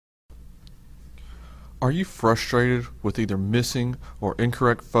Are you frustrated with either missing or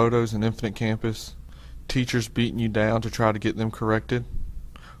incorrect photos in Infinite Campus? Teachers beating you down to try to get them corrected?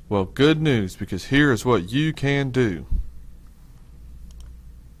 Well, good news, because here is what you can do.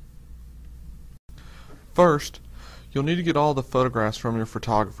 First, you'll need to get all the photographs from your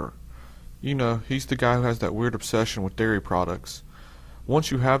photographer. You know, he's the guy who has that weird obsession with dairy products. Once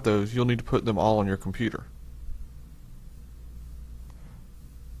you have those, you'll need to put them all on your computer.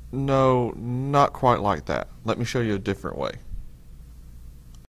 No, not quite like that. Let me show you a different way.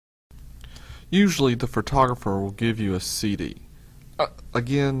 Usually the photographer will give you a CD.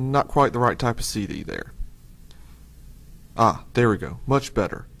 Again, not quite the right type of CD there. Ah, there we go. Much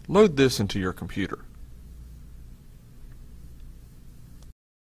better. Load this into your computer.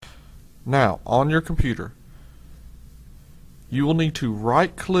 Now, on your computer, you will need to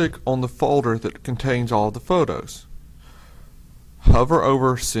right-click on the folder that contains all the photos. Hover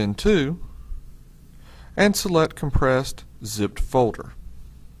over Send To and select Compressed Zipped Folder.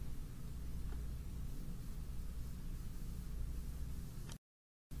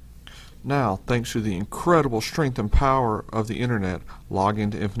 Now, thanks to the incredible strength and power of the internet, log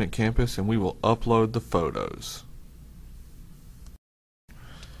into Infinite Campus and we will upload the photos.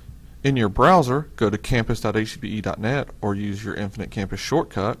 In your browser, go to campus.hcbe.net or use your Infinite Campus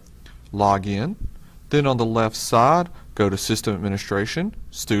shortcut, log in, then on the left side, go to System Administration,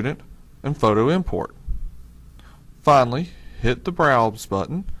 Student, and Photo Import. Finally, hit the Browse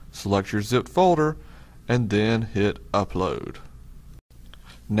button, select your zipped folder, and then hit Upload.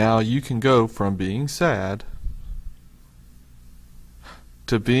 Now you can go from being sad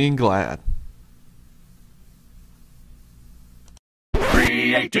to being glad.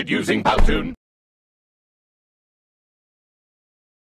 Created using Powtoon.